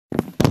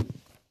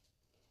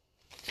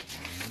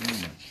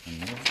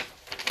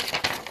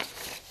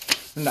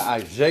In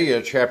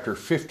Isaiah chapter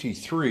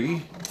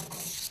 53,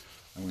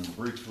 I'm going to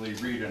briefly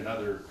read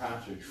another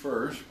passage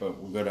first, but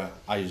we'll go to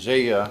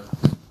Isaiah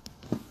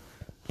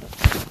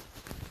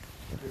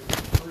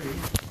 53.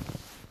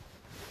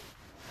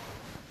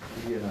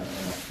 We'll be in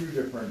two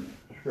different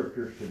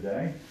scriptures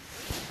today.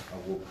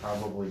 Will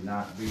probably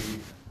not be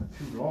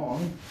too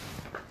long,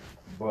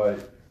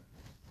 but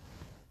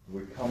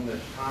we come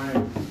this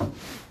time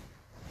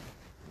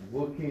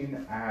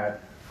looking at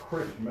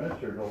Christmas.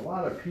 There's a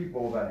lot of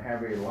people that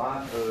have a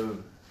lot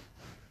of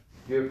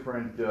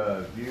different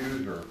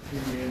views or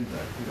opinions.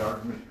 I see the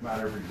arguments come out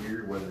every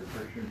year whether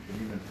Christians should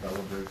even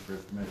celebrate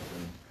Christmas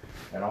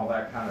and all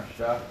that kind of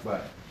stuff.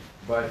 But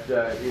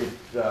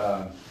it's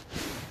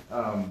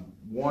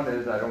one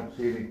is I don't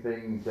see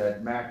anything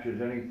that matches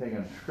anything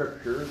in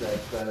Scripture that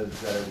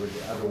says that it would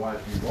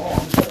otherwise be wrong.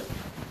 But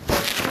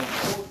more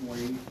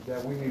importantly,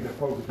 that we need to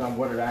focus on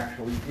what it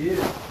actually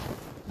is.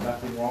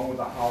 Nothing wrong with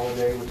a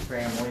holiday with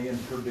family and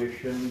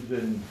traditions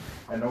and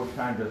those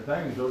kinds of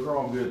things. Those are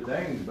all good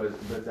things, but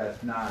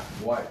that's not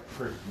what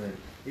Christmas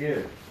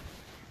is.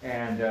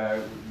 And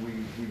we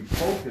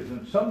focus,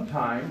 and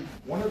sometimes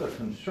one of the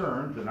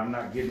concerns, and I'm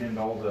not getting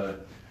into all the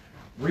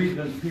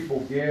reasons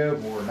people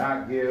give or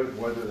not give,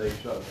 whether they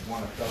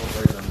want to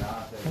celebrate or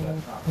not, that's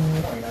not the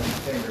point. I'm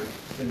just saying there's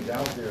things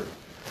out there.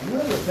 And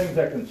one of the things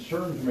that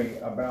concerns me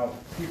about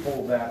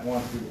people that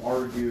want to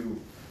argue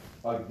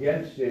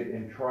against it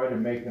and try to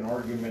make an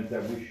argument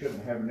that we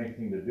shouldn't have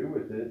anything to do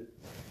with it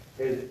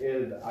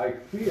is I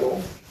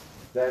feel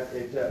that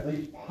it's at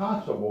least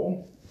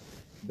possible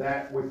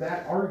that with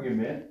that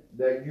argument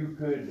that you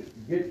could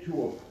get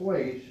to a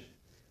place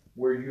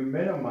where you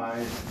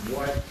minimize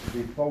what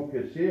the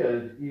focus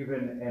is,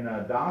 even in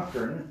a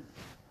doctrine.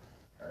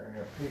 I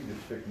have pages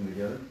sticking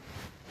together.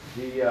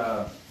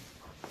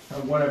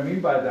 What I mean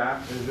by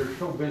that is they're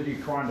so busy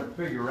trying to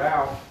figure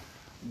out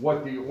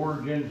what the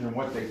origins and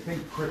what they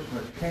think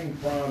Christmas came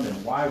from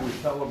and why we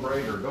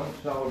celebrate or don't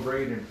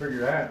celebrate and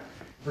figure that.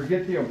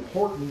 Forget the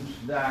importance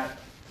that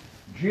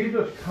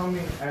Jesus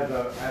coming as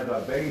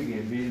a baby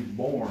and being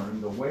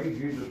born, the way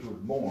Jesus was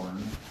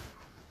born,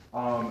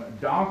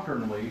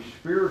 doctrinally,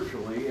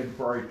 spiritually, and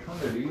for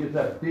eternity is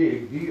a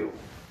big deal.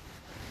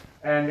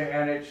 And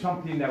it's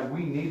something that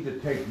we need to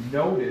take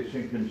notice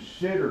and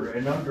consider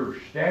and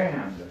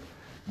understand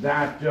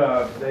that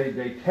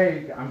they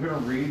take. I'm going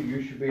to read.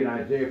 You should be in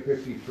Isaiah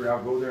 53.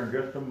 I'll go there in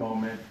just a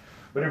moment.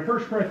 But in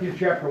 1 Corinthians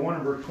chapter 1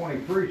 and verse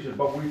 23 it says,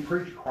 "But we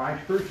preach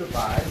Christ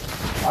crucified,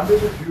 unto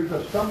the Jews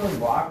a stumbling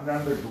block, and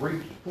unto the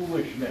Greeks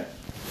foolishness."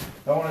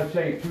 I want to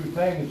say two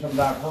things. Sometimes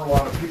I've heard a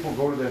lot of people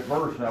go to this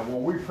verse now, well,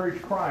 we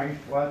preach Christ.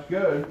 Well, that's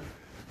good.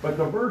 But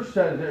the verse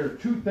says there's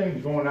two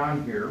things going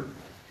on here.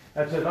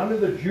 It says, unto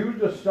the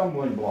Jews a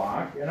stumbling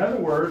block. In other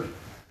words,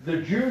 the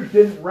Jews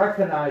didn't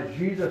recognize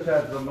Jesus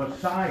as the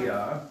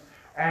Messiah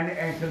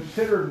and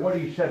considered what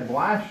he said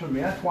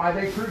blasphemy. That's why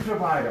they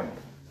crucified him.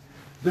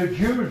 The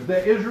Jews,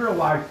 the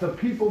Israelites, the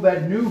people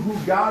that knew who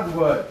God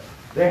was,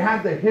 they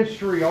had the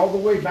history all the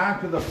way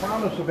back to the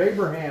promise of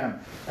Abraham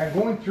and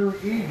going through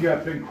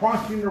Egypt and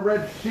crossing the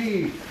Red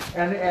Sea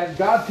and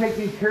God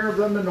taking care of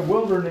them in the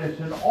wilderness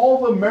and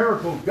all the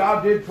miracles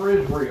God did for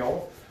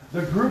Israel.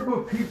 The group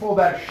of people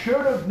that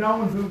should have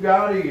known who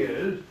God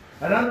is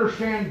and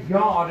understand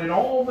God and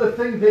all the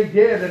things they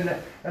did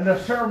and the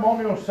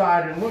ceremonial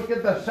side and look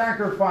at the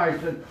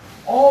sacrifice and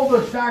all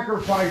the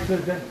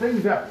sacrifices and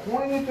things that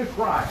pointed to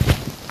Christ,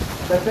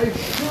 that they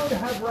should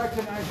have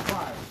recognized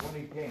Christ when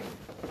he came.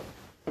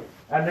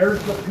 And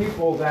there's the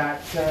people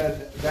that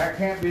said, that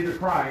can't be the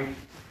Christ,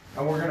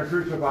 and we're going to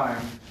crucify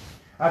him.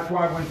 That's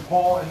why when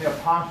Paul and the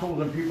apostles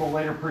and people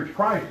later preached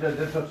Christ, said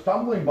it's a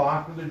stumbling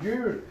block to the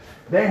Jews.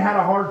 They had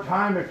a hard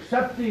time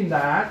accepting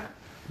that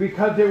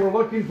because they were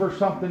looking for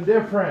something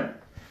different.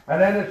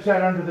 And then it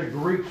said unto the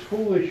Greeks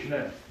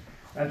foolishness.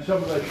 And some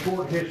of the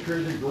short history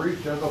of the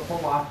Greeks are the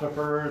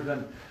philosophers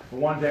and the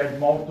ones that had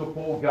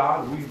multiple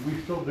gods.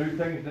 We still do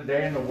things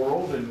today in the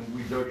world, and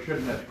we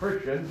shouldn't as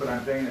Christians, but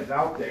I'm saying it's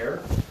out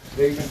there.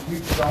 They even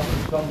teach some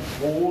in some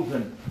schools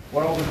and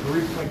what all the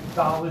Greek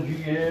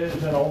mythology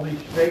is and all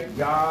these fake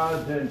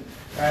gods and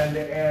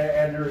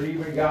there's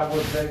even God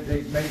what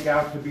they make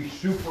out to be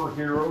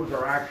superheroes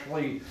are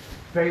actually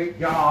fake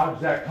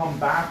gods that come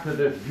back to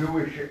this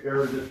Jewish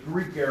or this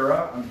Greek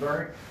era.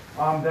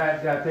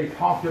 That they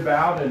talked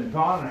about and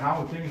thought and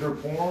how things are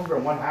formed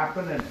and what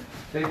happened, and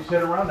they'd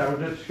sit around. There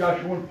was a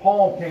discussion when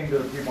Paul came to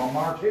the people on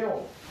Mars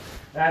Hill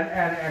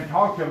and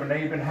talked to them, and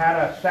they even had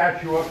a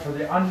statue up for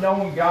the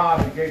unknown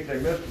God in case they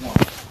missed one.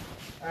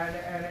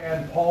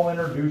 And Paul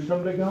introduced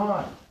them to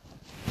God.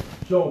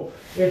 So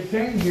it's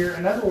saying here,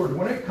 in other words,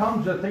 when it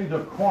comes to things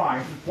of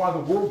Christ, it's why the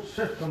world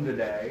system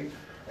today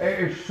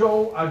is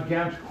so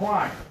against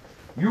Christ.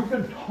 You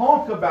can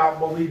talk about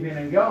believing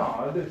in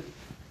God,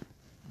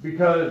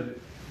 because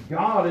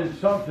God is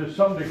to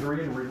some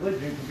degree in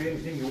religion can be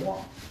anything you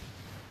want.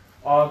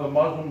 The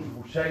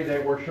Muslims say they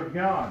worship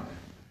God.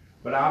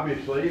 But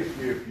obviously, if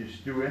you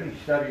do any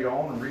study at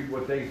all and read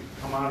what they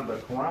come out of the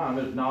Quran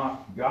is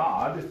not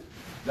God.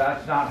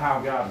 That's not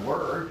how God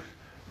works.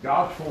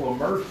 God's full of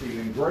mercy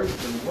and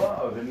grace and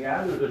love, and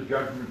yeah, there's a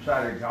judgment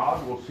side of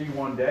God we'll see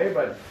one day,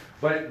 but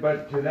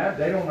to that,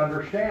 they don't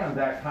understand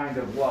that kind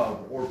of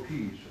love or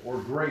peace or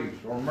grace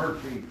or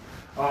mercy.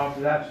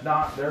 That's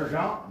not their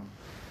God.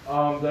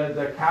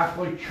 The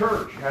Catholic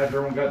Church has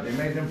their own God. They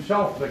made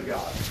themselves the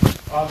God.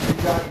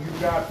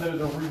 You've got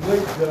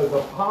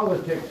the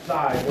politics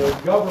side, where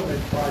the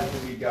government tries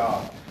to be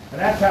God. And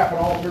that's happened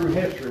all through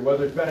history,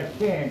 whether it's been a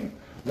king,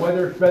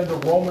 whether it's been the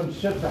Roman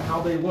system, how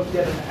they looked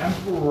at an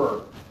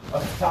emperor.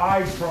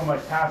 Aside from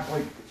a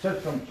Catholic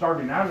system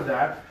starting out of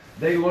that,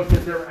 they looked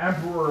at their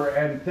emperor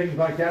and things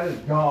like that as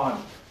God.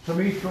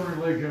 Some Eastern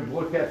religions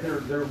look at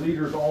their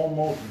leaders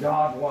almost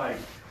godlike.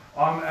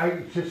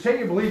 To say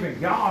you believe in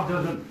God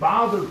doesn't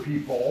bother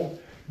people,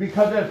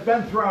 because it's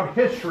been throughout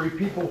history,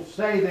 people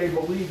say they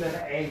believe in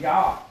a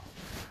God.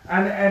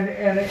 And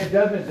it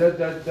doesn't,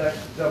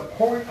 the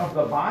point of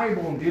the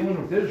Bible in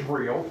dealing with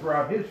Israel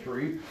throughout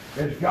history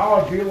is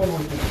God dealing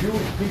with the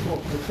Jewish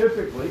people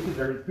specifically, because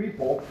they're his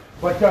people,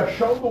 but to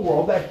show the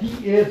world that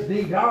he is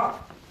the God.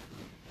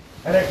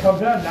 And it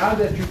comes down, now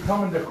that you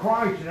come into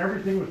Christ, and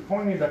everything was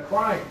pointing to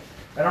Christ,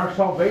 and our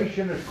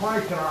salvation is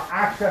Christ, and our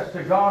access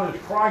to God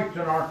is Christ,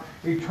 and our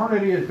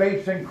eternity is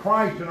based in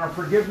Christ, and our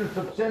forgiveness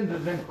of sins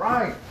is in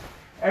Christ.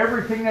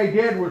 Everything they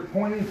did was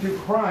pointing to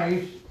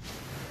Christ,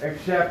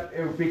 except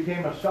it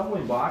became a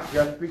stumbling block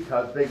just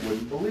because they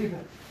wouldn't believe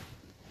it.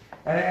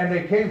 And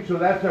they came, so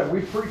that's it.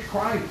 We preach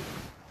Christ.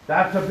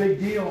 That's a big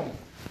deal.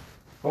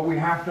 But we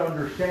have to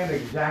understand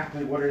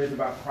exactly what it is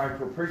about Christ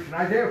we're preaching.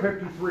 Isaiah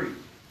 53.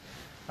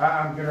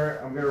 I'm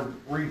gonna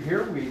read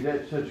here.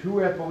 It says, "Who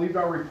hath believed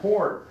our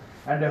report?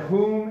 And to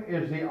whom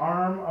is the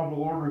arm of the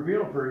Lord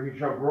revealed? For he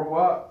shall grow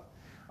up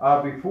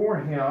before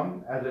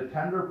him as a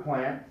tender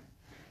plant,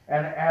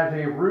 and as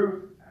a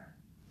root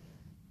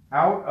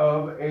out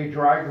of a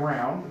dry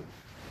ground,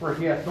 for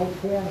he hath no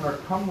form nor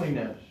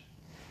comeliness.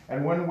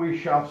 And when we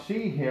shall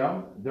see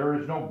him, there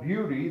is no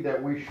beauty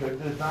that we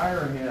should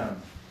desire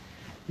him.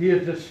 He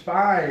is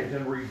despised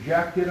and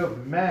rejected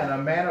of men, a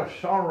man of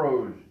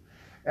sorrows,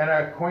 and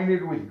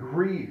acquainted with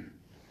grief.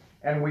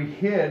 And we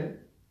hid,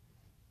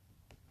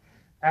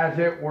 as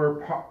it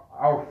were,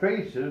 our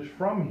faces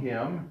from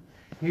him.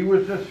 He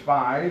was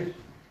despised,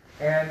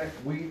 and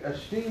we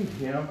esteemed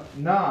him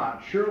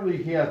not. Surely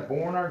he hath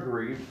borne our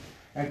griefs,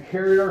 and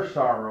carried our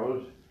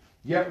sorrows,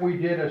 yet we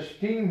did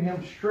esteem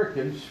him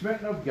stricken,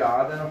 smitten of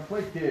God, and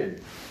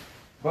afflicted.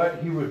 But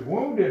he was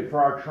wounded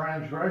for our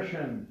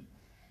transgressions,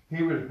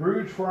 he was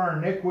bruised for our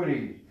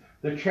iniquities.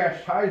 The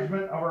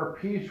chastisement of our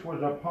peace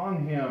was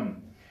upon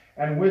him,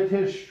 and with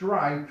his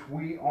stripes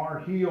we are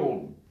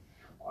healed.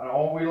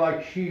 All we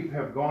like sheep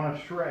have gone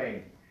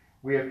astray.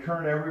 We have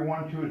turned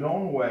everyone to his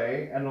own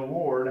way, and the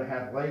Lord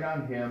hath laid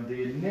on him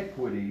the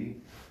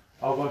iniquity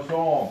of us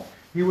all.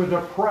 He was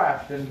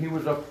oppressed and he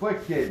was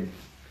afflicted,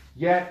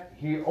 yet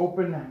he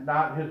opened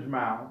not his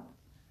mouth.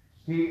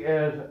 He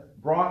is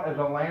brought as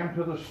a lamb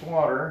to the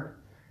slaughter,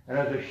 and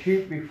as a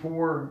sheep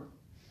before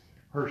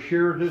her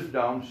shearers is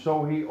dumb,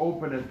 so he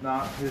openeth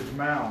not his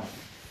mouth.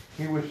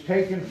 He was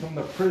taken from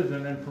the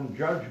prison and from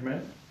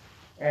judgment,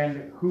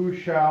 and who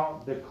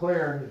shall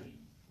declare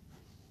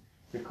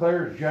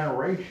his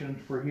generations?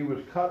 For he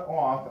was cut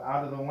off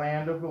out of the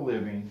land of the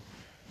living.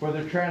 For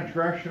the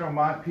transgression of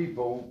my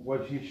people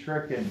was he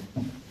stricken.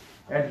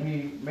 And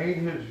he made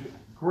his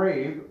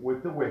grave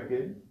with the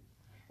wicked,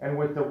 and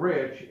with the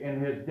rich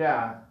in his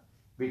death,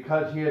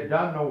 because he had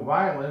done no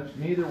violence,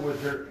 neither was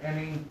there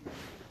any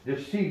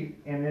deceit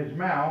in his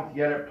mouth.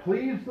 Yet it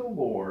pleased the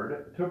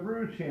Lord to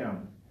bruise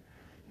him.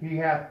 He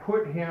hath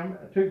put him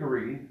to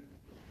grief.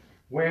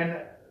 When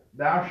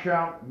thou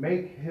shalt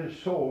make his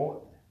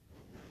soul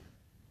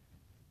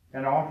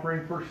an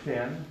offering for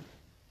sin,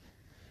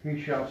 he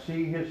shall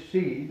see his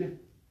seed,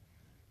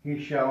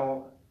 he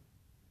shall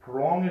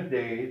prolong his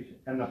days,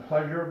 and the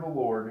pleasure of the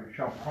Lord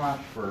shall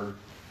prosper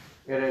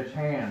in his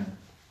hand.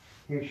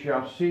 He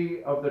shall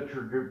see of the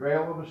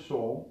travail of his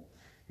soul,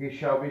 he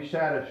shall be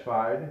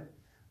satisfied.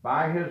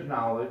 By his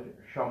knowledge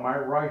shall my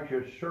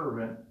righteous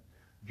servant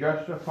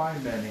justify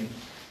many,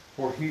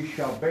 for he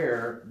shall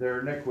bear their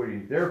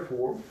iniquities.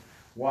 Therefore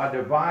will I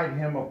divide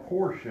him a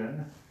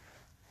portion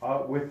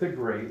with the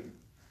great,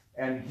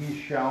 and he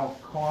shall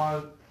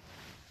cause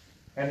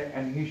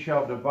and he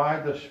shall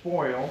divide the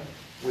spoil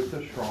with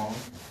the strong,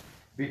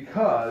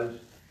 because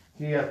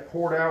he hath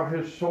poured out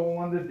his soul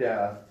unto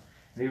death,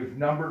 and he was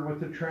numbered with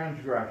the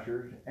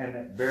transgressors,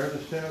 and bare the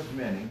sin of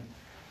many,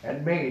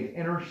 and made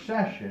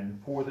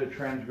intercession for the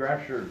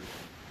transgressors.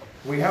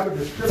 We have a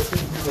description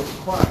here of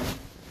Christ,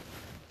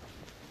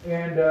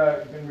 and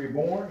he's going to be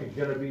born, he's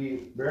going to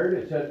be buried.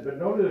 It says, but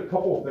notice a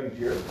couple of things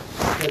here. It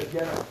says,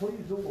 yet it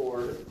pleased the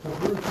Lord to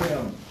bruise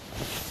him.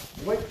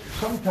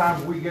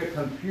 Sometimes we get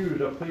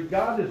confused.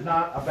 God is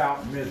not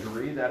about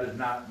misery. That is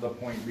not the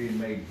point being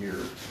made here.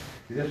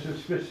 This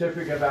is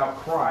specific about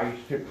Christ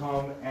to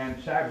come and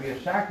be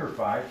a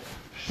sacrifice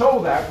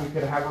so that we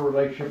could have a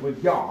relationship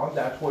with God.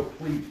 That's what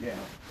pleased him.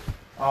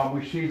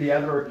 We see the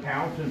other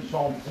accounts in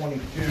Psalm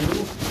 22 and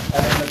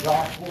in the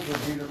Gospels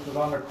of Jesus was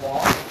on the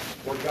cross,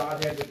 where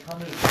God had to turn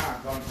his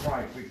back on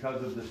Christ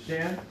because of the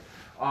sin.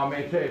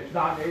 It's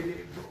not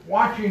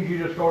watching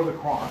Jesus go to the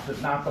cross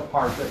is not the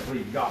part that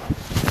pleased God.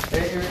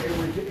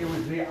 It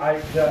was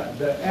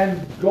the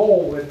end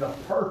goal and the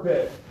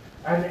purpose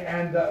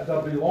and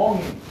the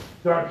belonging.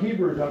 Throughout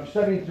Hebrews, I'm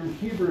studying through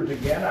Hebrews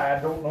again. I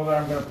don't know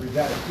that I'm going to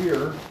present it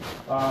here.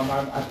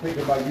 I'm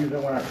thinking about using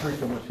it when I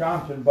preach in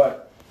Wisconsin,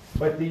 but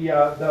going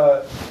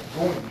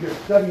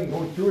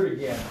through it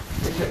again.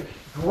 It's a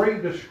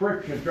great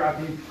description throughout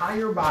the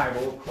entire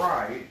Bible of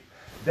Christ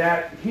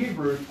that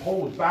Hebrews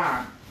pulls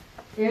back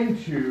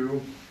into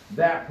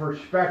that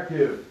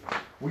perspective.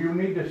 We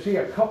need to see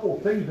a couple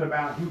things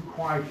about who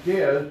Christ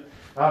is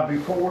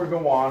before we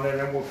go on, and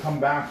then we'll come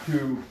back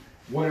to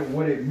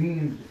what it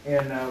means,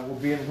 and we'll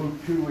be in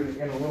Luke 2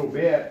 in a little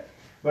bit.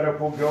 But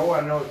if we'll go,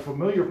 I know it's a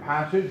familiar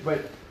passage,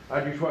 but I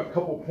just want a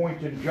couple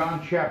points in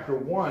John chapter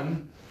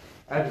 1.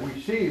 As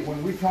we see,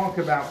 when we talk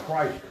about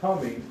Christ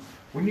coming,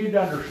 we need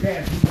to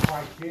understand who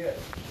Christ is.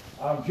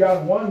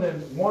 John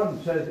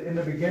 1 says, in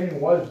the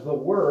beginning was the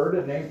Word,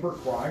 a name for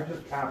Christ,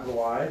 it's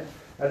capitalized.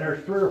 And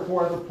there's 3 or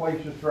 4 other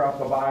places throughout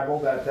the Bible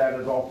that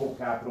is also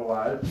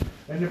capitalized.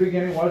 In the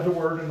beginning was the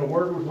Word, and the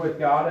Word was with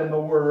God, and the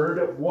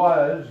Word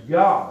was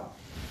God.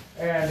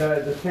 And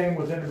the same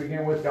was in the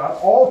beginning with God.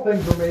 All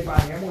things were made by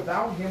Him.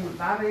 Without Him was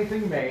not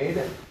anything made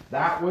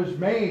that was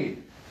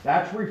made.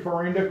 That's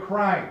referring to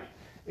Christ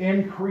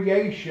in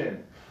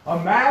creation.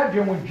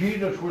 Imagine when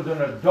Jesus was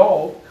an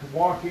adult,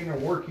 walking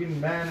and working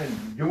men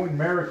and doing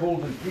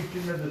miracles and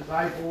teaching the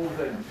disciples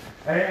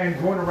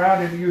and going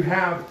around, and you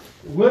have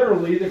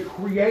literally the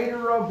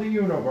creator of the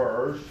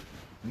universe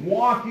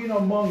walking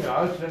among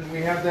us, and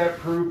we have that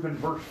proof in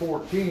verse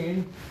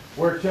 14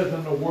 where it says,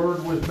 and the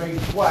Word was made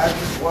flesh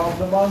and dwelt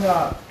among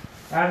us.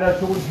 And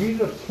so when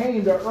Jesus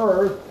came to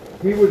earth,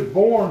 He was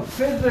born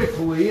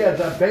physically as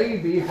a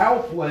baby,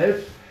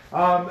 helpless,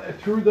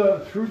 through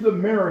the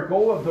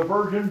miracle of the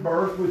virgin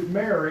birth with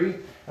Mary,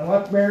 and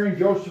left Mary and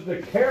Joseph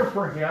to care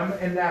for Him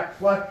in that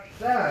flesh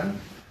sense.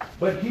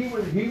 But he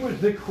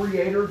was the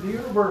creator of the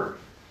universe.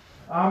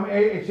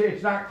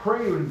 It's not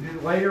crazy.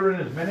 Later in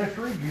His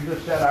ministry,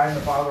 Jesus said, "I and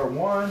the Father are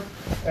one,"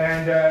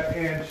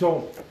 and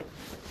so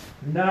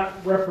not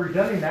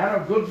representing that.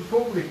 I'll go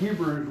over to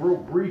Hebrews real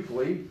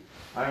briefly.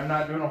 I'm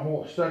not doing a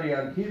whole study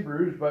on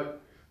Hebrews, but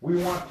we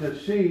want to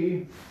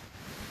see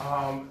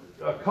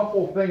a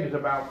couple things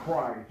about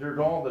Christ. There's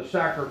all the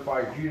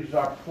sacrifice, Jesus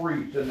our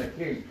priest and the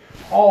king,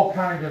 all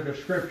kinds of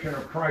description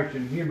of Christ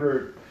in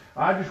Hebrews.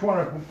 I just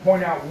want to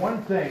point out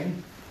one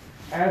thing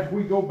as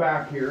we go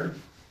back here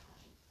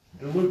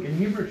to Luke in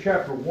Hebrews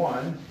chapter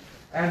 1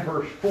 and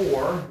verse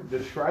 4,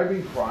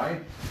 describing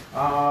Christ.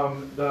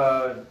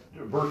 The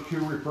verse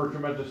 2 refers to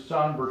Him as the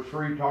Son. Verse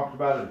 3 talks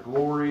about His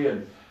glory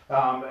and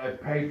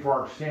paid for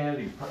our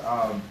sin.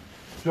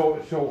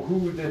 So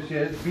who this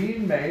is,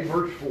 being made,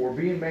 verse 4,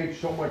 being made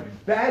so much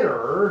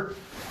better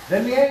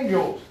than the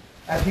angels,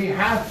 as He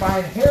hath by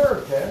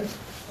inheritance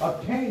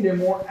obtained a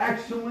more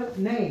excellent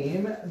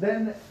name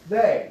than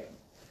they.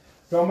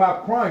 So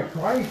about Christ.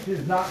 Christ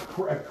is not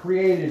a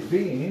created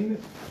being.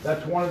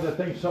 That's one of the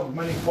things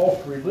many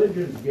false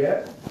religions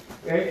get.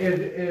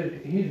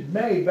 He's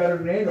made better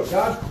than angels.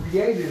 God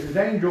created His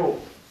angels.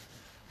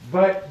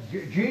 But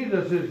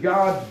Jesus is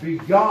God's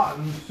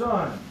begotten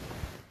Son.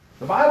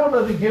 The Bible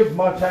doesn't give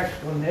much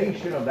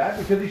explanation of that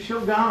because He's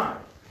still God.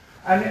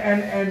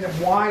 And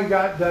why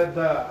God,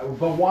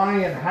 the why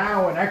and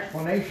how and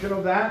explanation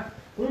of that,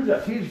 who's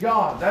that? He's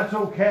God. That's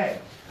okay.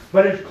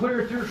 But it's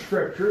clear through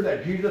Scripture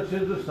that Jesus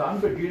is the Son,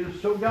 but Jesus is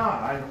still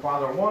God. I and the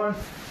Father are one.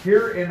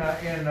 Here in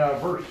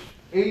verse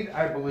 8,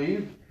 I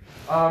believe,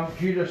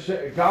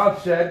 God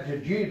said to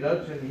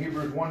Jesus in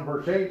Hebrews 1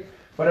 verse 8,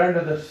 but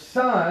unto the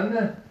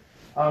Son,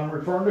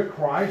 referring to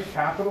Christ,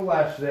 capital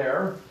S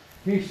there,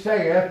 He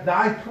saith,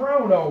 Thy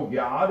throne, O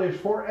God, is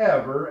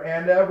forever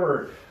and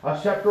ever.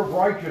 A scepter of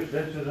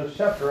righteousness is a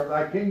scepter of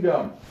Thy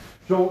kingdom.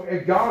 So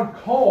God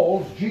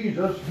calls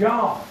Jesus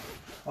God.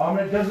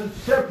 It doesn't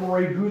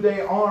separate who they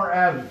are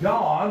as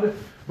God,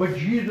 but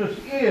Jesus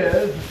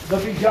is the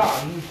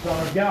begotten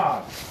Son of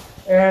God.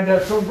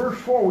 And so in verse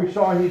 4 we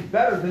saw He's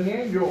better than the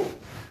angels.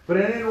 But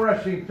an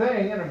interesting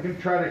thing, and I'm going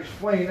to try to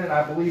explain it,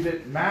 I believe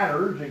it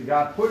matters, and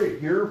God put it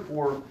here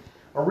for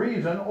a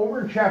reason.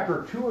 Over in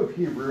chapter 2 of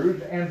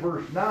Hebrews and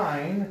verse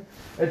 9,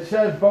 it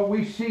says, but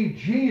we see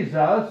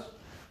Jesus,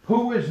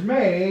 who is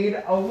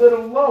made a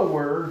little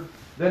lower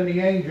than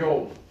the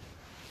angels,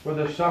 for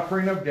the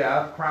suffering of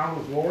death, crowned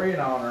with glory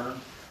and honor,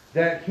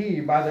 that He,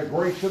 by the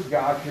grace of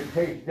God, should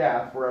taste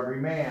death for every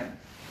man.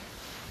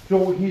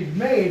 So He's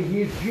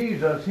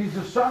Jesus, He's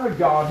the Son of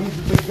God, He's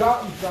the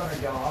begotten Son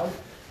of God.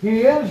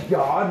 He is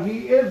God,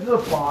 He is the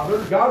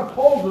Father, God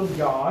calls Him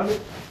God,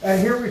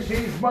 and here we see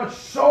He's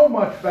so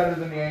much better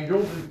than the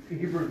angels in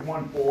Hebrews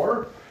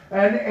 1:4,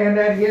 and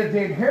that He has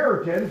the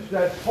inheritance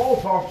that Paul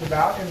talks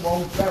about in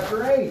Romans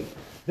chapter 8,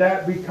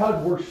 that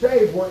because we're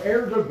saved, we're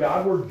heirs of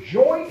God, we're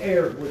joint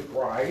heirs with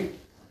Christ,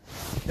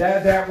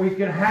 that we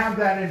can have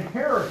that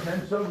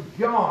inheritance of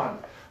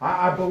God.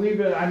 I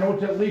believe it, I know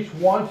it's at least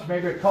once,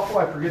 maybe a couple,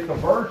 I forget the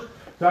verse,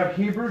 that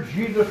Hebrews,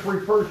 Jesus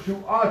refers to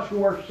us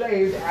who are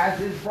saved as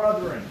his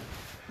brethren.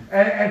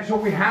 And so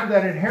we have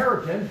that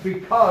inheritance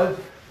because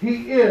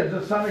he is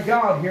the Son of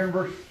God. Here in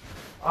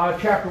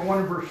chapter 1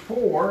 and verse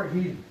 4,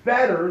 he's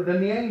better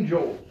than the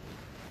angels.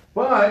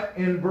 But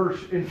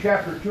in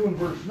chapter 2 and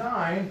verse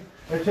 9,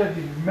 it says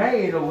he's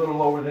made a little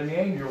lower than the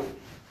angels.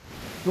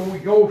 So we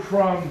go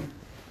from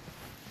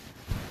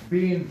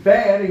being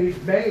bad,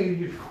 he's made,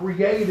 he's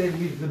created,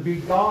 he's the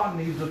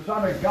begotten, he's the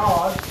Son of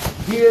God.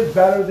 He is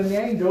better than the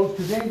angels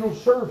because the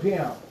angels serve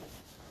him.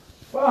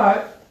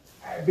 But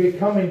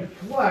becoming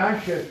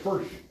flesh, as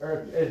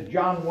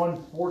John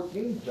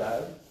 1:14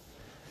 says,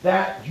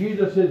 that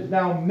Jesus is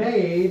now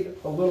made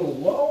a little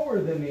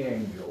lower than the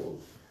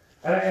angels.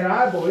 And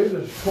I believe,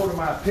 this is sort of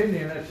my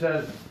opinion, it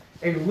says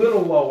a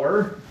little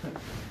lower,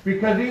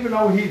 because even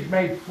though he's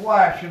made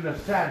flesh in a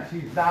sense,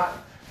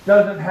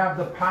 doesn't have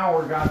the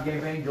power God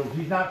gave angels.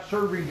 He's not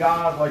serving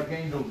God like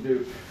angels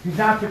do. He's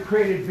not the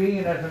created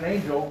being as an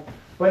angel.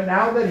 But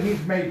now that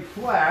he's made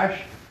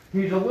flesh,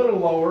 he's a little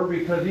lower,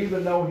 because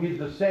even though he's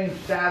the same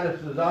status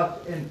as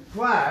us in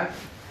flesh,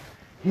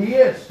 he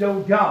is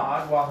still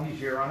God while he's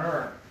here on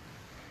earth.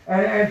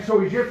 And so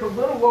he's just a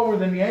little lower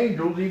than the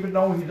angels. Even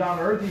though he's on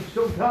earth, he's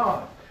still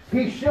God.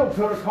 He still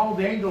could have called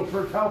the angels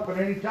for his help at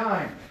any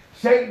time.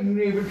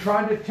 Satan even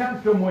tried to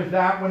tempt him with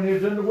that when he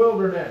was in the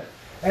wilderness.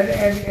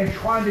 And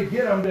trying to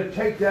get him to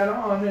take that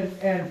on.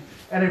 And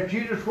if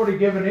Jesus would have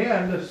given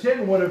in, the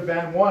sin would have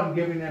been, one,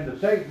 giving in to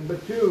Satan,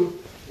 but two,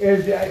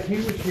 is that he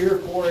was here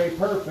for a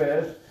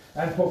purpose,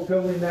 and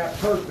fulfilling that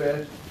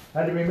purpose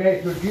had to be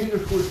made. So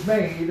Jesus was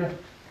made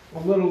a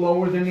little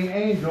lower than the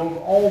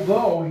angels,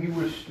 although he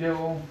was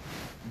still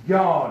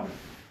God.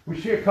 We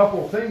see a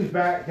couple of things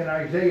back in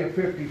Isaiah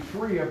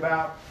 53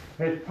 about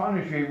his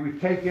punishment.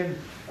 We've taken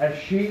a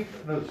sheep,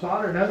 the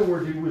slaughter. In other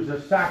words, he was a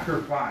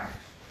sacrifice.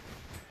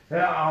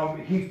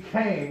 He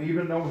came,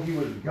 even though he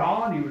was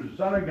God, he was the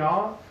Son of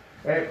God.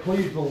 It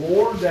pleased the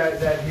Lord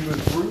that he was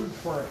bruised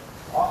for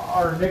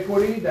our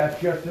iniquity. That's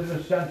just in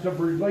the sense of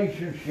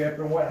relationship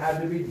and what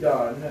had to be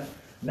done.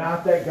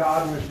 Not that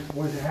God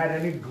had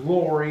any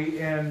glory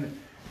in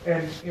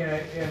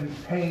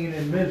pain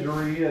and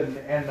misery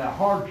and the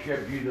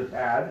hardship Jesus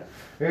had.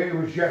 It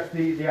was just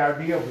the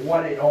idea of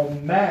what it all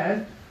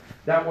meant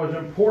that was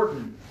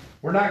important.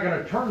 We're not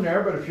going to turn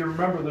there, but if you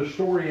remember the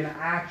story in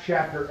Acts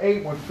chapter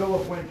 8 when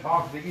Philip went and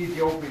talked to the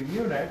Ethiopian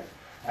eunuch,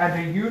 and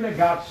the eunuch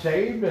got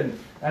saved and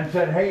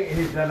said, hey,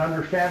 he said,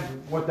 understand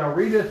what thou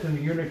readest? And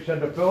the eunuch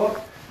said to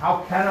Philip,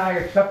 how can I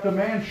accept a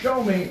man?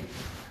 Show me.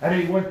 And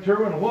he went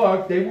through and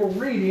looked. They were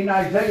reading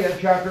Isaiah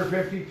chapter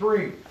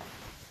 53.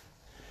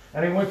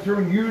 And he went through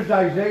and used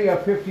Isaiah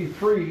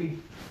 53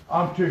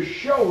 to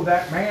show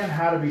that man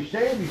how to be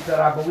saved. He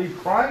said, I believe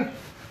Christ.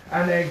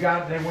 And they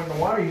went in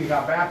the water. He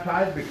got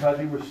baptized because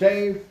he was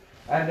saved.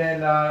 And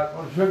then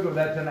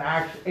that's in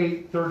Acts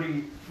 8,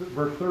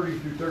 verse 30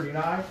 through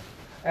 39.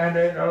 And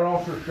then it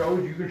also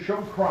shows you can show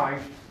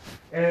Christ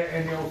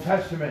in the Old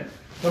Testament.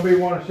 Somebody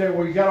want to say,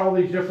 well, you got all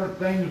these different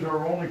things, there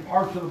are only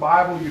parts of the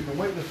Bible you can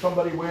witness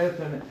somebody with,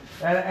 and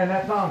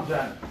that's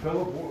nonsense.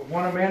 Philip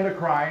won a man to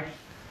Christ,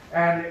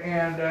 and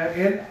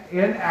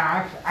in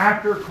Acts,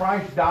 after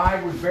Christ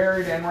died, was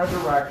buried, and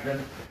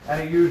resurrection,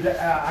 and he used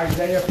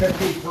Isaiah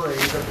 53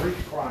 to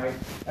preach Christ,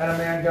 and a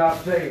man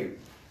got saved.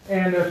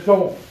 And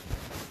so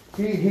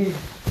he's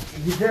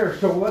there.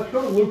 So let's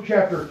go to Luke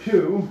chapter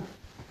 2,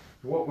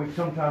 what we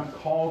sometimes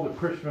call the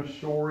Christmas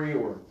story,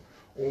 or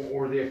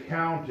the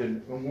account,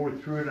 and we'll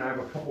work through it. And I have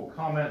a couple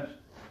comments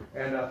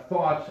and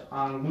thoughts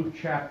on Luke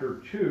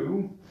chapter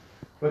 2.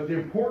 But the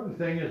important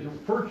thing is,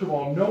 first of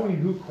all, knowing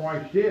who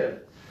Christ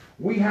is.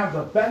 We have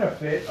the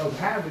benefit of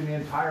having the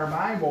entire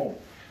Bible.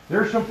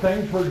 There's some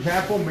things, for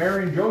example,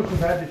 Mary and Joseph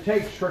had to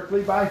take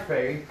strictly by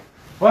faith.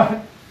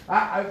 But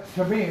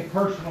to me,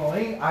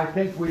 personally, I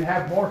think we'd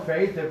have more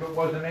faith if it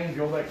was an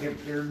angel that came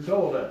here and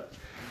told us.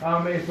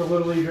 It's a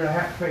little easier to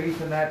have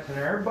faith in that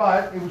scenario,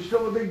 but it was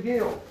still a big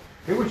deal.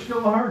 It was still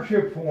a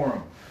hardship for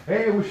them.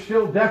 It was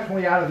still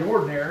definitely out of the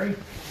ordinary,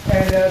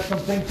 and some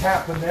things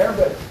happened there,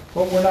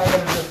 but we're not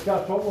going to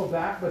discuss all of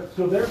that. But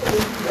so they're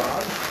believing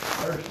God.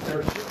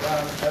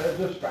 There's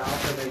a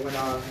spouse, and they went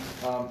on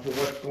to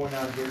what's going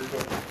on here.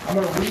 So I'm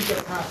going to read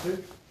the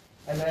passage,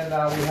 and then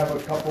we have a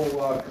couple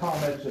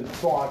comments and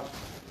thoughts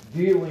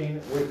dealing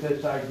with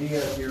this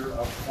idea here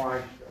of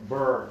Christ's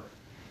birth.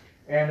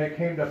 And it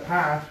came to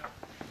pass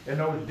in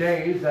those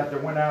days that there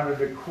went out a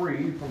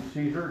decree from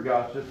Caesar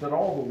Augustus that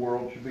all the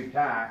world should be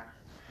taxed.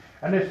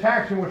 And this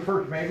taxing was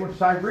first made when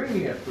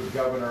Cyrenius was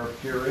governor of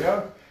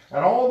Syria,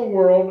 and all the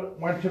world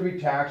went to be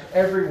taxed,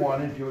 every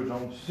one into his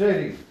own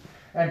city.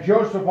 And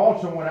Joseph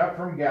also went up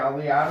from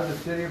Galilee out of the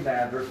city of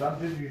Nazareth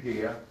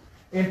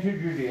into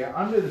Judea,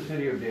 unto the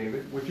city of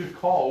David, which is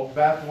called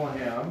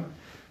Bethlehem,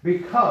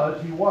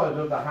 because he was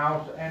of the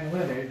house and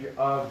lineage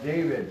of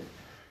David,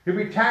 to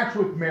be taxed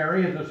with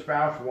Mary, his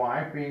espoused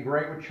wife, being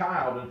great with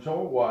child. And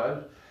so it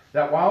was,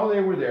 that while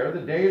they were there, the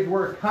days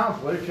were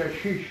accomplished as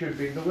she should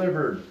be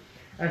delivered.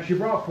 And she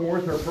brought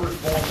forth her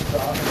firstborn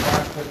son, and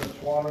wrapped him in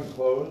swaddling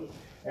clothes,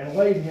 and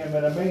laid him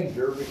in a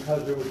manger,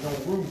 because there was no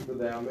room for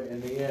them in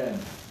the inn.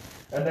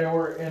 And they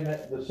were in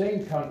the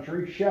same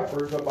country,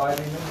 shepherds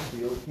abiding in the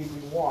field,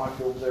 keeping watch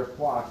over their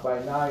flock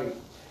by night.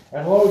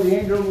 And lo, the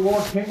angel of the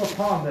Lord came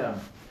upon them,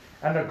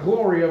 and the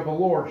glory of the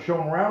Lord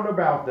shone round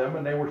about them,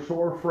 and they were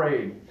sore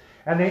afraid.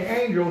 And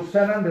the angel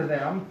said unto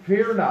them,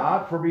 Fear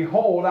not, for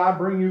behold, I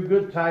bring you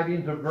good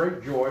tidings of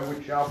great joy,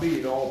 which shall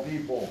be to all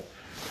people.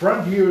 For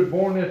unto you is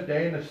born this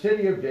day in the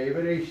city of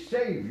David a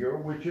Savior,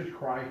 which is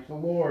Christ the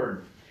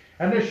Lord.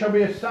 And this shall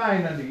be a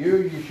sign unto you,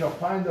 ye shall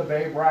find the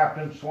babe wrapped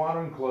in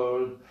swaddling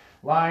clothes,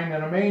 lying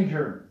in a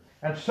manger.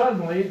 And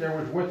suddenly there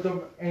was with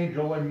the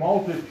angel a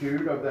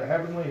multitude of the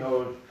heavenly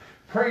host,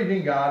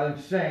 praising God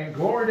and saying,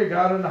 Glory to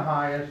God in the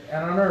highest,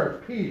 and on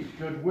earth peace,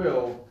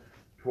 goodwill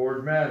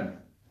toward men.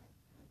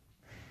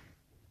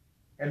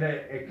 And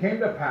it came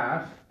to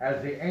pass,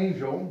 as the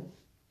angels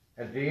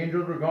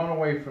were gone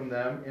away from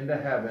them into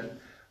heaven,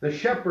 the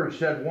shepherds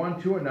said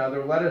one to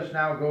another, Let us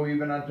now go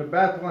even unto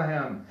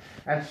Bethlehem,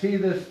 and see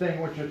this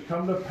thing which has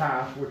come to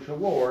pass, which the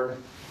Lord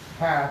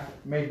hath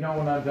made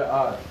known unto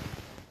us.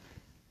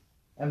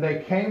 And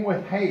they came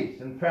with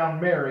haste, and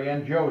found Mary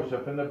and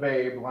Joseph and the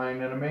babe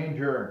lying in a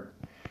manger.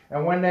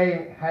 And when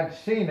they had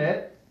seen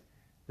it,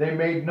 they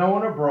made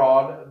known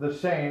abroad the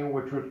saying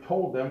which was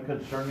told them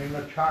concerning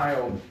the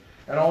child.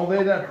 And all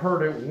they that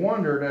heard it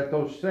wondered at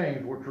those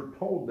things which were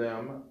told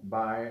them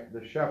by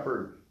the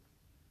shepherds.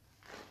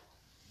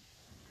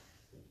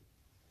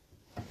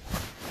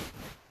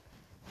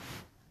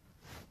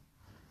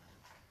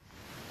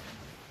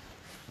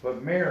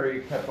 But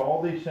Mary kept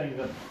all these things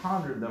and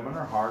pondered them in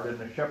her heart, and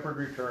the shepherd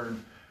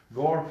returned,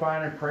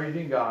 glorifying and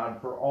praising God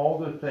for all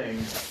the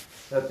things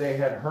that they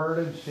had heard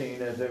and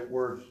seen as it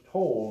was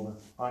told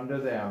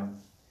unto them.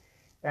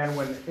 And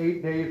when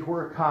 8 days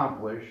were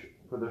accomplished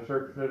for the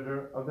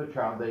circumcision of the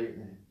child,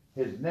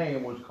 his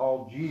name was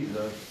called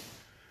Jesus,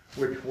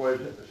 which was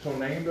so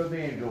named of the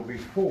angel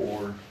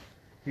before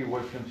he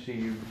was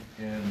conceived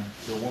in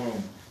the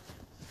womb.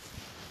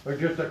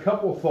 But just a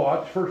couple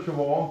thoughts. First of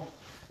all,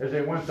 as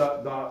they went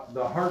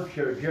the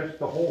hardship, just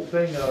the whole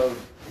thing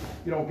of,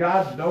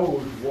 God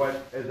knows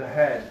what is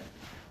ahead.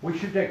 We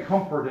should take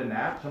comfort in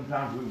that.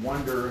 Sometimes we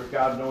wonder if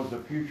God knows the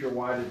future,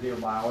 why does he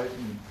allow it?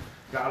 And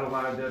God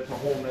allowed, that's a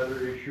whole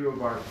other issue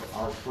of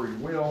our free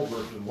will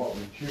versus what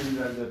we choose.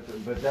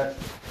 But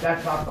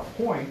that's not the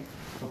point.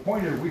 The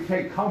point is we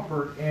take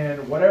comfort in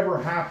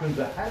whatever happens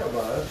ahead of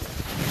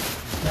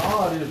us.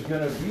 God is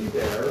going to be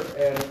there,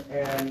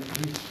 and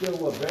he's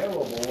still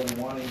available and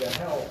wanting to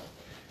help.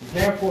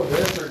 Example of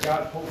this, or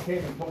God came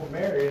and told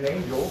Mary, an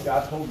angel,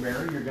 God told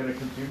Mary, you're going to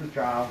conceive a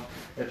child.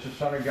 It's the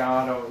Son of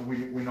God.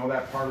 We know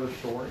that part of the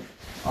story.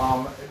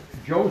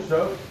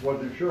 Joseph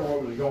wasn't sure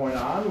what was going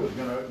on, was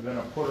going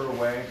to put her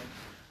away,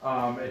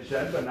 it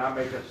said, but not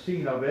make a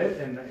scene of it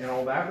and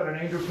all that. But an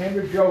angel came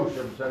to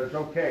Joseph and said, it's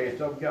okay,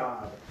 it's of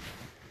God.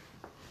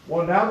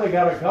 Well, now they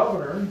got a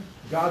governor.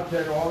 God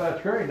said, oh,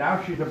 that's great.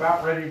 Now she's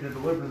about ready to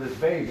deliver this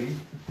baby.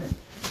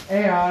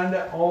 And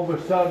all of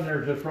a sudden,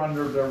 there's this,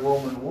 under the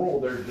Roman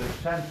rule, there's this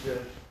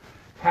census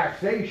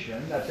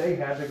taxation that they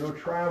had to go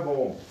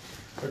travel.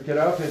 Look it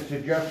up, it's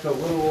just it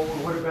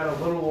would have been a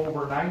little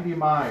over 90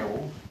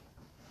 miles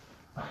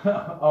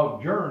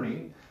of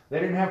journey. They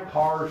didn't have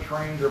cars,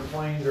 trains, or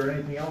planes, or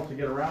anything else to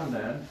get around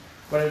then.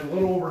 But it's a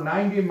little over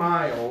 90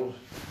 miles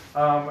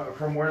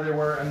from where they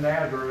were in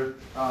Nazareth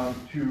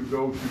to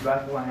go to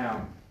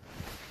Bethlehem.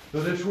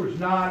 So this was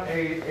not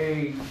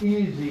a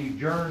easy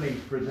journey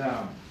for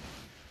them.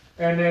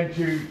 And then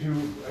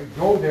to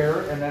go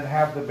there and then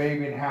have the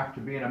baby and have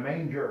to be in a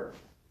manger.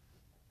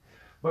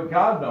 But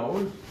God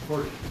knows, of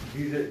course,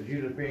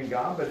 Jesus being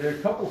God, but there are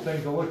a couple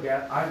things to look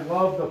at. I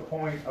love the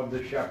point of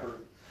the shepherd.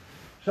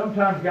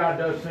 Sometimes God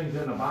does things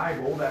in the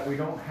Bible that we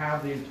don't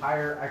have the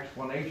entire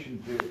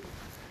explanation to.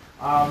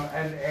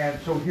 And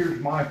so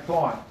here's my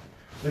thought.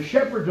 The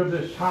shepherds of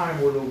this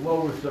time were the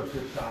lowest of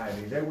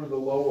society. They were the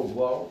low of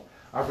low.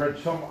 I've read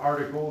some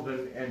articles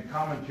and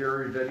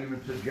commentaries that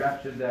even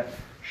suggested that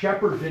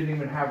shepherds didn't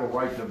even have a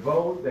right to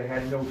vote. They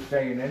had no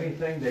say in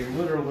anything. They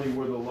literally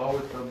were the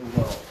lowest of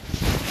the low.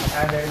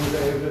 And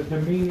it was a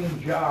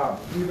demeaning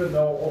job, even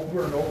though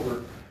over and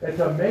over. It's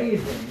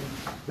amazing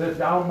that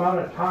the amount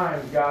of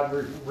times God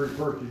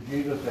refers to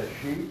Jesus as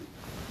sheep.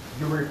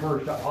 He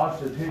refers to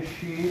us as his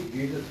sheep,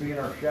 Jesus being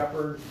our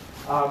shepherd.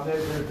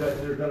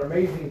 There's an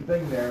amazing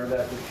thing there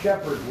that the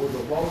shepherds were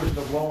the lowest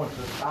of low in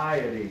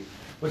society.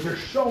 But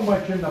there's so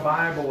much in the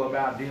Bible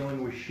about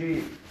dealing with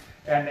sheep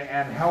and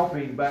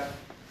helping. But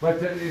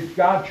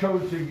God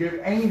chose to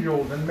give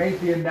angels and make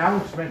the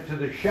announcement to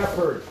the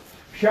shepherds.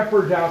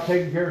 Shepherds out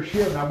taking care of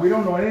sheep. Now, we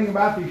don't know anything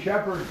about these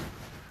shepherds.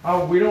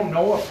 We don't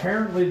know.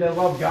 Apparently, they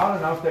love God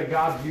enough that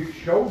God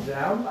showed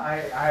them.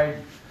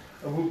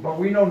 But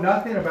we know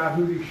nothing about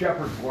who these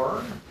shepherds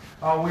were.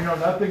 We know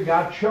nothing.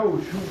 God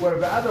chose who would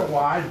have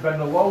otherwise been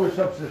the lowest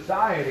of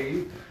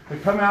society to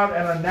come out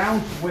and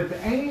announce with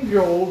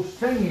angels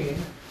singing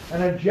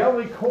an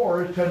angelic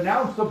chorus to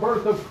announce the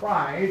birth of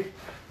Christ,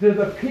 to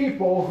the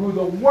people who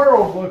the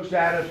world looks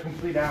at as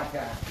complete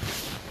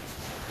outcasts.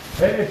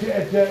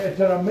 It's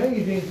an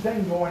amazing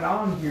thing going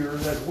on here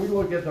that we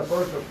look at the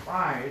birth of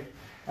Christ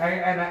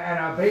and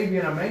a baby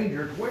in a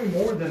manger. It's way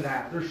more than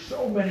that. There's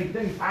so many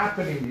things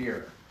happening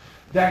here.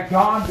 That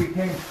God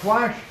became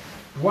flesh,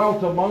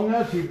 dwelt among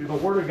us. The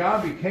Word of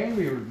God became.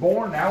 He was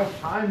born. Now it's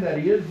time that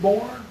He is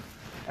born.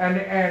 And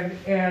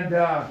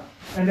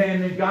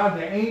then God,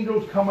 the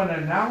angels come and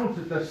announce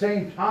at the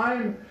same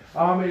time,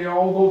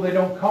 although they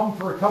don't come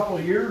for a couple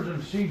of years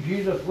and see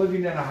Jesus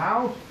living in a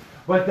house,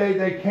 but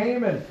they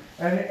came and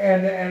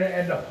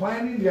the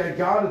planning that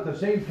God at the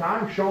same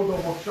time showed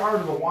the star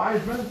to the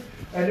wise men,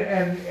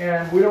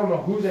 and we don't know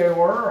who they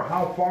were or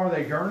how far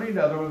they journeyed,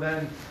 other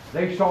than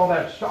they saw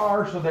that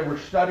star, so they were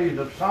studies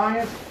of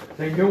science.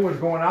 They knew what was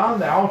going on.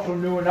 They also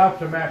knew enough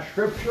to match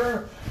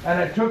Scripture, and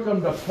it took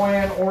them to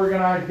plan,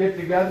 organize, get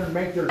together, and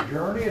make their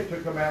journey. It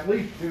took them at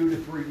least 2 to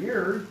 3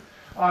 years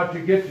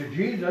to get to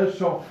Jesus.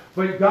 So,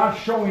 but God's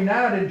showing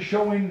that and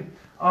showing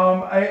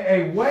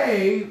a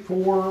way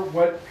for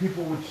what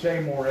people would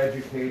say more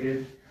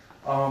educated,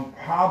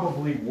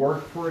 probably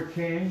work for a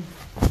king,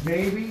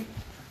 maybe.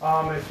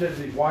 It says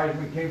these wise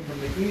men came from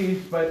the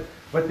east, but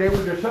they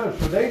were just so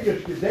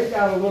they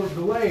got a little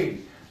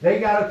delayed. They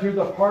got it through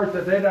the part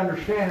that they'd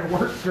understand and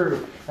work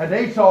through, and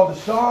they saw the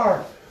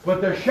star.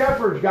 But the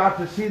shepherds got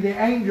to see the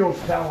angels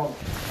tell them,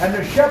 and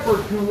the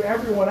shepherds who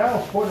everyone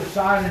else put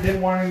aside and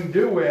didn't want anything to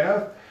do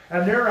with,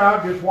 and they're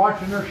out just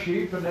watching their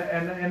sheep in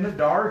the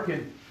dark,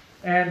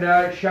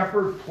 and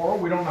shepherds plural.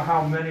 We don't know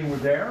how many were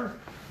there,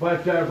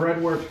 but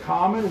read where it's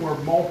common were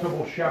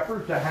multiple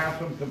shepherds to have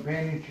some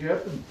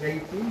companionship and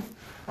safety.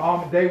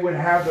 They would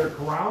have their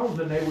corrals,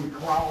 and they would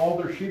corral all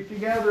their sheep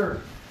together,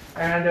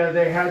 and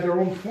they had their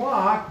own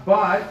flock,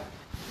 but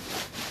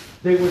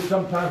they would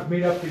sometimes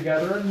meet up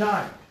together at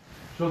night.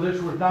 So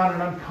this was not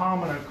an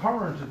uncommon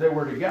occurrence that they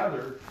were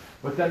together.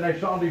 But then they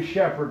saw these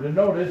shepherds, and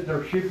noticed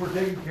their sheep were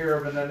taken care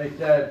of, and then they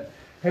said,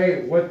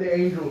 hey, what the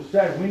angels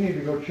said, we need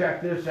to go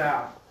check this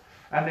out.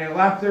 And they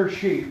left their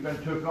sheep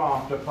and took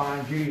off to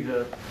find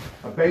Jesus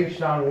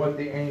based on what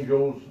the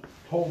angels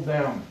told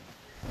them.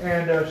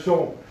 And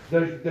so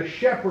the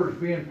shepherds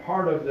being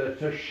part of this,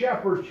 the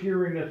shepherds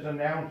hearing this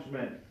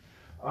announcement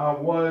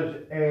was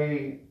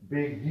a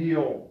big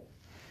deal.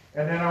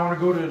 And then I want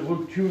to go to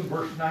Luke 2,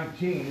 verse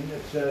 19.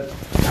 It says,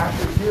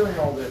 after hearing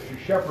all this, the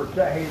shepherds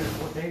said, hey, this is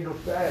what the angel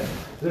said.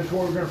 This is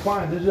what we're going to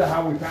find. This is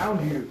how we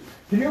found you.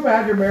 Can you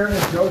imagine Mary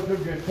and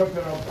Joseph just took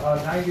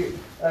 30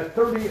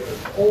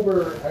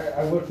 over,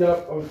 I looked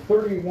up, it was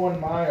 31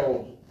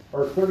 miles,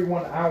 or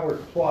 31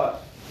 hours plus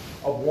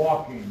of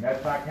walking.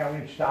 That's not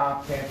counting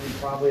stops, camping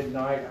probably at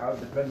night. It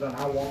depends on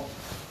how long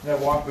they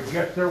walk. But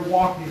just their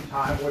walking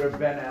time would have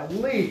been at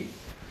least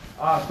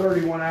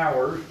 31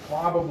 hours,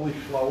 probably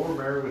slower.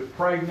 Mary was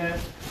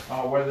pregnant,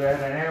 whether they had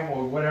an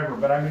animal or whatever.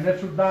 But I mean,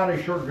 this was not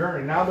a short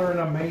journey. Now they're in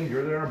a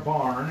manger, they're in a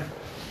barn.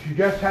 She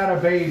just had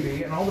a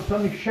baby, and all of a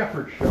sudden these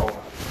shepherds show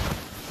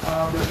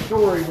up. The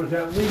story was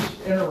at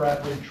least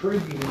interesting,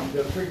 intriguing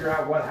to figure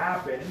out what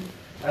happened.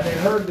 And they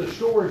heard the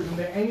story from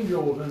the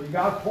angels, and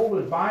God told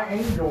us by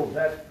angels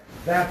that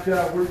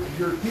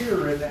you're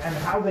here, and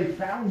how they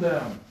found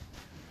them.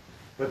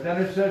 But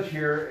then it says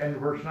here in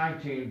verse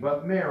 19,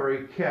 but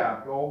Mary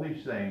kept all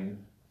these things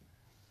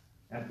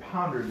and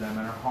pondered them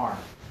in her heart.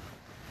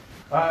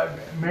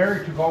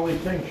 Mary took all these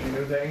things. She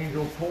knew the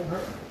angel told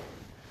her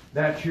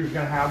that she was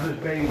going to have this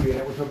baby, and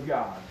it was of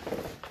God.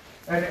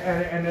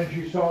 And then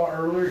she saw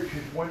earlier, she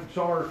went and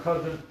saw her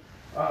cousin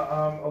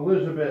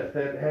Elizabeth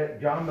that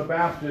had John the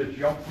Baptist,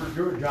 young for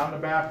sure, John the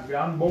Baptist,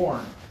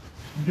 unborn,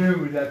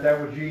 knew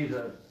that was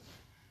Jesus.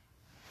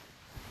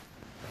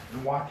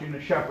 And watching the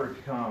shepherds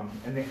come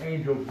and the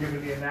angels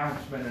giving the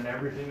announcement and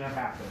everything that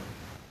happened.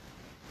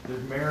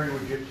 That Mary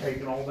was just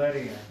taking all that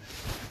in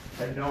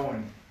and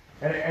knowing.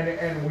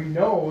 And we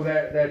know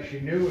that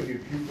she knew, and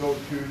if you go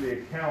to the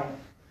account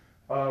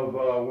of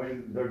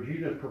when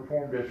Jesus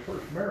performed his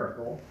first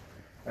miracle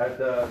at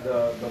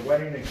the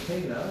wedding in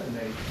Cana, and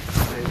they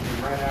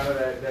ran out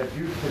of that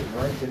juice to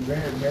drink, and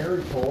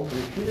Mary told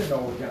that she didn't know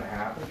what was going to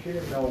happen. She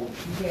didn't know,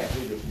 she can't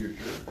see the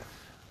future.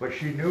 But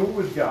she knew it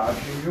was God.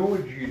 She knew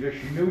it was Jesus.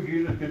 She knew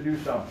Jesus could do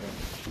something.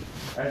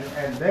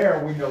 And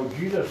there we know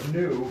Jesus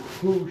knew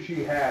who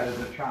she had as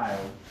a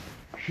child.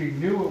 She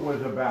knew it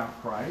was about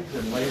Christ.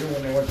 And later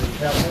when they went to the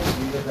temple,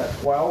 Jesus at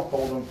 12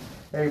 told them,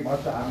 hey,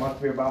 I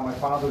must be about my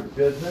Father's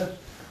business.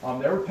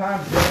 There were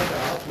times in the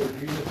house where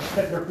Jesus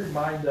had to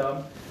remind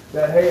them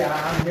that, hey,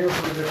 I'm here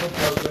for a different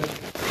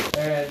purpose.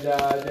 And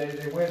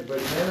they went. But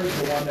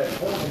Mary's the one that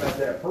told them at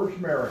that first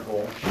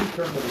miracle. She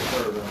turned to the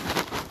servant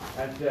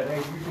and said, hey,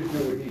 you just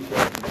do what he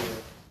said to do.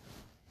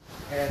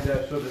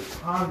 And so this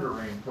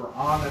pondering for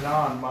on and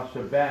on must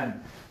have been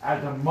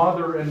as a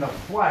mother in the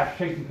flesh,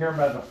 taking care of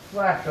him as a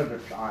flesh as a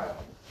child.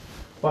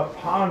 But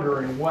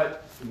pondering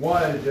what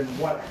was and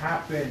what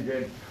happened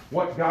and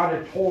what God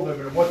had told him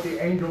and what the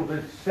angels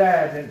had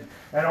said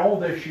and all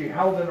this she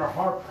held in her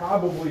heart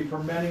probably for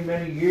many,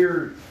 many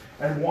years.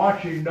 and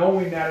watching,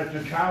 knowing that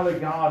it's a child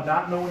of God,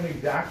 not knowing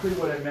exactly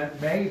what it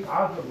meant, may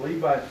possibly,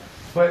 but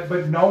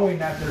knowing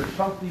that there's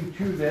something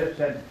to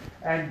this,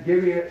 and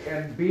giving it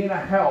and being a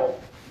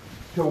help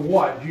to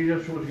what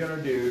Jesus was going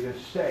to do to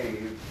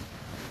save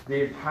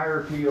the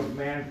entirety of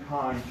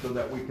mankind so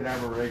that we can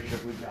have a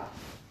relationship with God.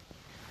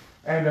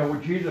 And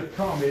when Jesus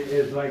comes, it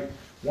is like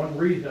one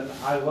reason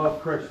I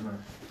love Christmas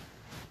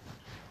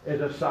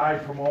is,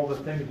 aside from all the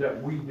things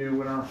that we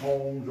do in our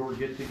homes or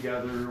get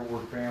together or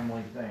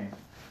family things,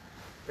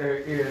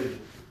 is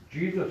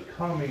Jesus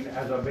coming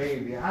as a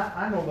baby.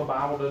 I know the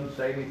Bible doesn't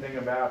say anything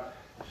about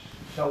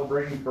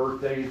celebrating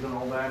birthdays and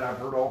all that. I've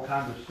heard all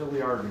kinds of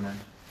silly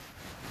arguments.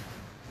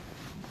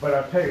 But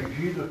I tell you,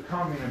 Jesus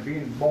coming and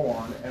being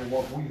born and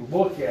what we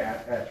look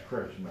at as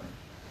Christmas,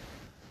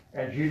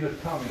 and Jesus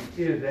coming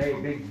is a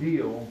big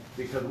deal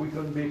because we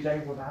couldn't be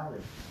saved without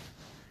it.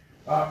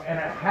 And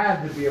it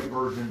had to be a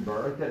virgin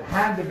birth. It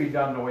had to be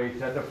done the way he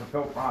said to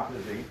fulfill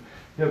prophecy,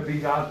 to be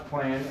God's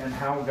plan and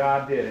how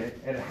God did it.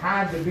 It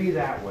had to be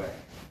that way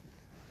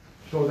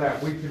so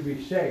that we could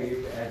be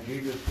saved, as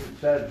Jesus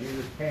says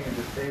Jesus came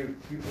to save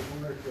people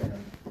from their sins.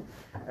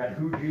 And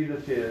who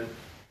Jesus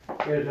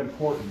is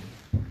important.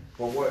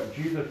 But what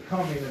Jesus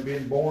coming and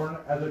being born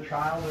as a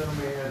child,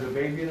 as a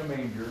baby in a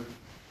manger,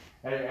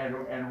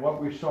 and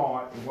what we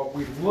saw, and what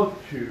we look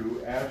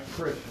to as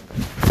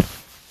Christians,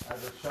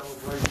 as a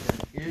celebration,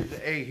 is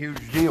a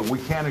huge deal. We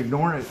can't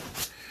ignore it.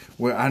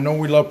 I know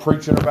we love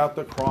preaching about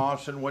the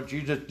cross and what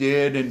Jesus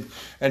did,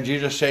 and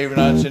Jesus saving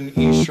us, and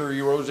Easter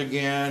he rose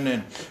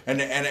again,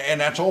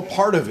 and that's all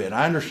part of it.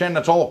 I understand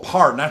that's all a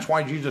part, and that's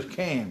why Jesus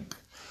came.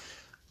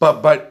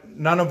 But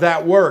none of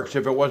that works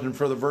if it wasn't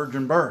for the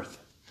virgin birth.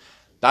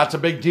 That's a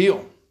big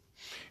deal.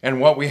 And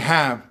what we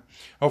have,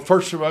 well,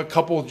 first a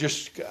couple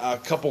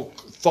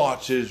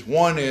thoughts is,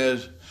 one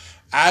is,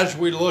 as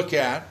we look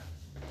at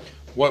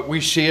what we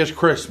see as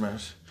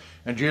Christmas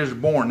and Jesus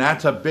born,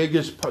 that's a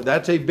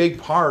big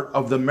part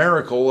of the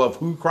miracle of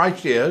who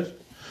Christ is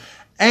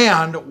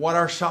and what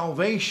our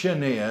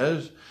salvation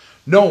is.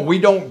 No, we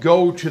don't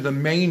go to the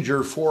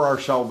manger for our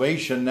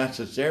salvation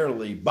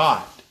necessarily,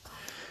 but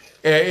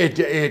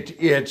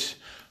it's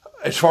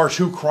as far as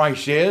who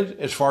Christ is,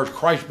 as far as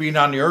Christ being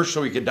on the earth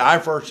so he could die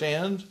for our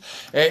sins,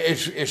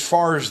 as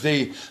far as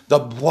the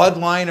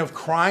bloodline of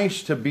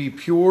Christ to be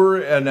pure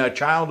and a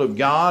child of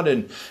God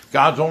and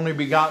God's only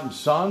begotten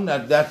Son,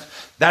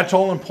 that's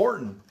all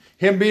important.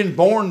 Him being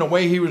born the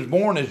way he was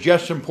born is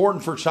just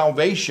important for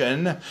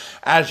salvation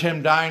as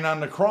him dying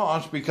on the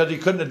cross, because he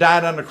couldn't have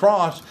died on the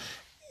cross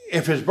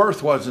if his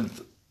birth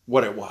wasn't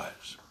what it was.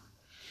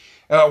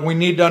 We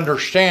need to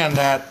understand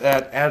that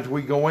as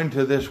we go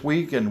into this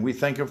week and we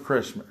think of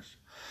Christmas,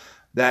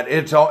 that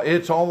it's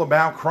all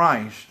about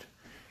Christ,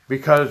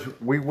 because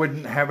we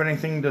wouldn't have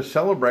anything to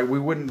celebrate. We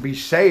wouldn't be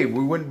saved.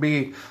 We wouldn't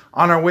be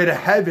on our way to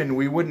heaven.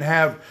 We wouldn't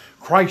have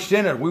Christ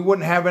in it. We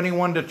wouldn't have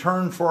anyone to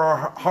turn for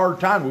our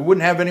hard time. We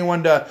wouldn't have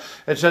anyone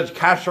it says,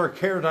 cast our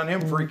cares on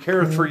him, for he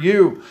careth for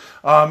you.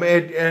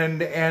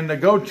 And to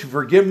go to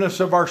forgiveness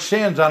of our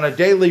sins on a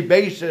daily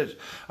basis.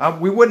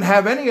 We wouldn't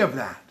have any of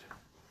that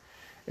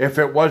if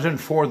it wasn't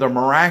for the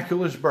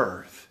miraculous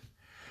birth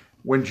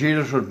when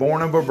Jesus was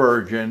born of a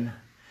virgin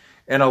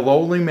in a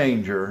lowly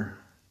manger,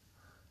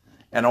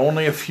 and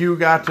only a few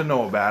got to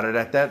know about it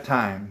at that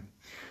time,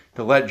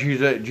 to let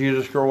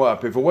Jesus grow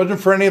up. If it wasn't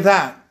for any of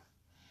that,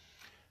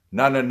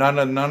 none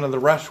of the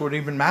rest would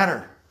even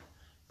matter,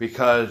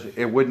 because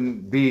it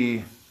wouldn't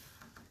be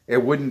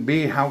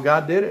how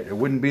God did it. It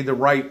wouldn't be the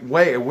right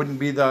way. It wouldn't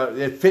be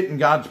it fit in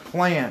God's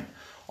plan.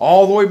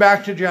 All the way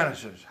back to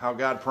Genesis, how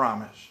God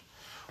promised.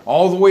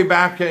 All the way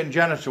back in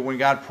Genesis when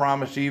God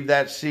promised Eve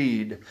that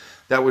seed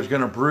that was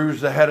going to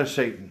bruise the head of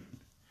Satan.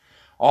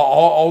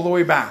 All the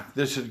way back.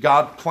 This is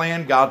God's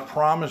plan, God's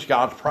promise,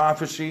 God's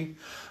prophecy.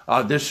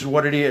 This is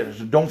what it is.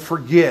 Don't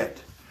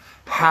forget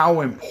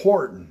how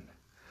important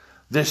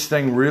this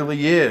thing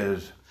really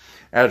is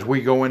as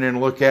we go in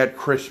and look at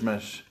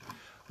Christmas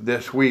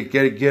this week.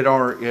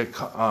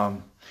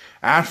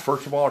 Ask,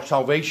 first of all, our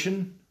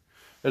salvation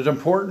is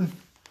important.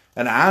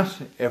 And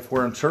ask, if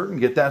we're uncertain,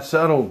 get that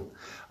settled.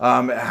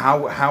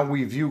 How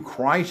we view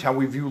Christ, how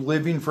we view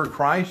living for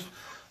Christ,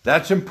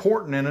 that's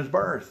important in his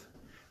birth,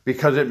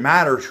 because it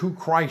matters who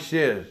Christ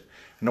is.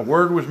 And the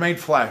Word was made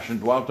flesh and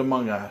dwelt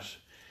among us.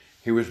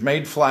 He was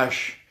made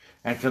flesh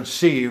and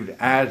conceived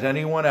as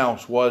anyone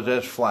else was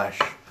as flesh,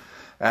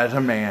 as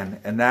a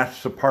man. And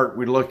that's the part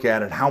we look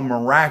at, and how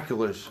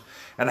miraculous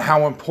and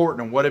how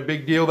important and what a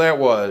big deal that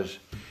was,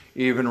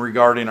 even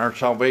regarding our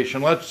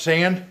salvation. Let's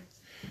stand,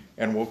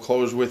 and we'll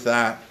close with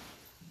that.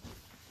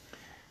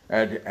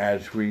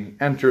 As we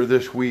enter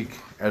this week,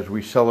 as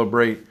we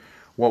celebrate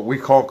what we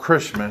call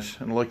Christmas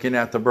and looking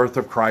at the birth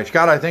of Christ.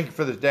 God, I thank you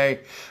for this day.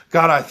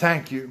 God, I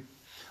thank you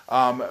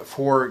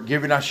for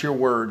giving us your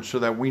word so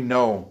that we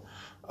know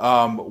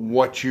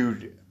what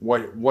you've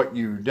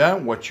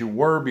done, what you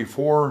were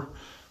before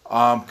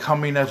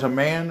coming as a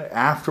man,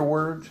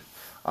 afterwards,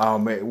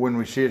 When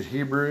we see it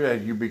Hebrew,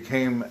 you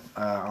became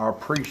our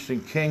priest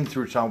and king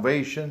through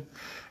salvation.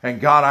 And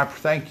God, I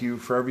thank you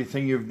for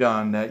everything you've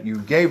done, that you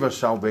gave us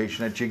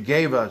salvation, that you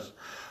gave us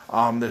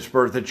this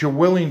birth, that you're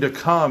willing to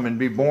come and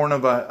be born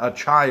of a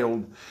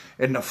child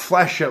in the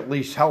flesh, at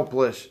least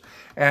helpless,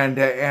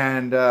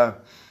 and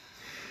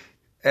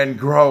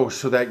grow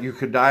so that you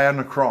could die on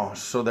the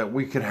cross, so that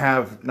we could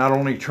have not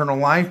only eternal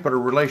life, but a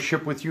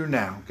relationship with you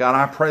now. God,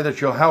 I pray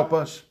that you'll help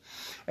us,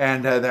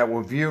 and that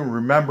we'll view and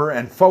remember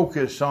and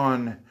focus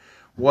on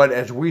what,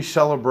 as we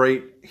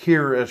celebrate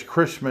here as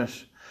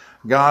Christmas,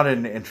 God,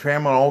 and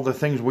family, all the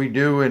things we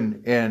do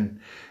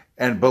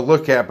but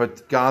look at,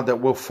 but God, that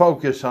we'll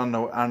focus on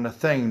the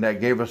thing that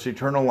gave us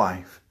eternal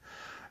life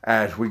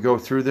as we go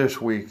through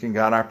this week. And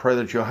God, I pray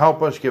that you'll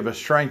help us, give us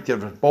strength,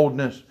 give us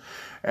boldness,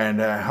 and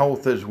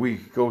health as we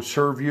go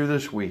serve you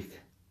this week.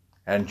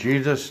 In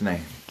Jesus'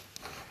 name,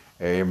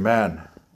 amen.